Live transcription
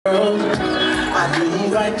I knew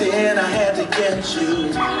right then I had to get you.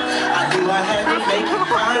 I knew I had to make you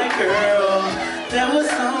my girl. There was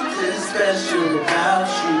something special about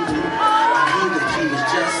you. I knew that you was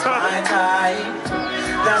just my type.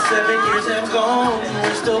 Now 7 years have gone,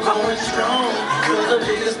 we're still going strong. You're the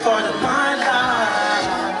biggest part of my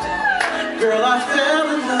life. Girl, I fell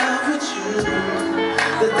in love with you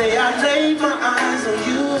the day I laid my eyes on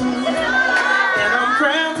you. And I'm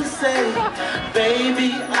proud to say,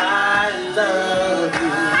 baby, I love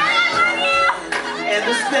you. And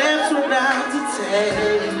the steps we're about to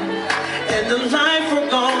take, and the life we're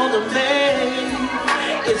gonna make,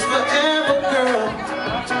 it's forever, girl.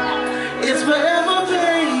 It's forever,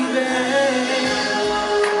 baby.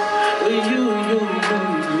 You ain't gonna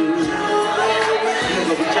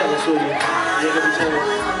be jealous, will you? You ain't gonna be jealous.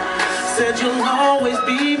 Said you'll always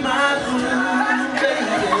be my groom, baby.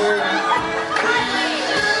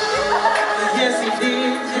 Yes, he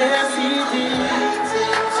did. Yes, he did.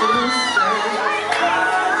 To say I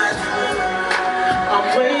do. I'm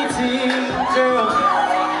waiting, girl.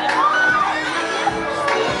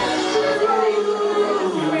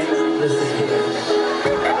 Listen here.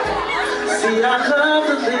 See, I love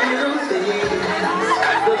the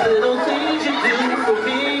little things you do for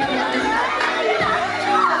me.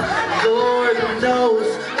 Lord knows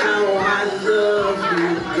how I love you,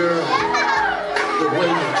 girl. The way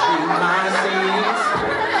you treat my seeds.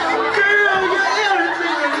 Girl, you're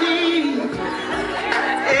everything I need.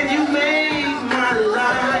 And you make my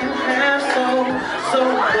life have so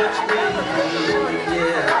much meaning.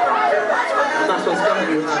 Yeah. I'm not supposed to tell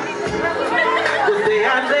you, huh? The day I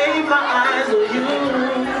lay my eyes on you,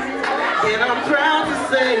 and I'm proud to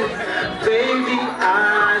say, baby,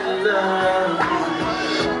 I love you.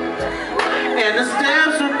 And the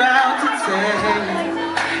steps we're about to take,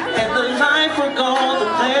 and the life we're gonna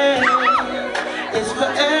live, it's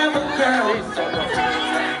forever, girl.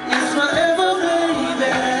 It's forever,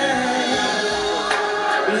 baby.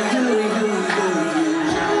 You.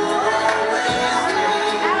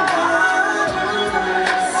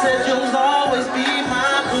 Said you'll always be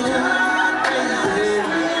my boo.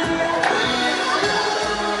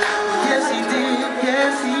 Yes, he did.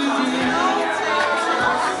 Yes, he did.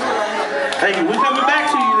 Hey, we're coming back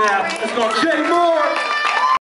to you now. Let's go. Jay Moore.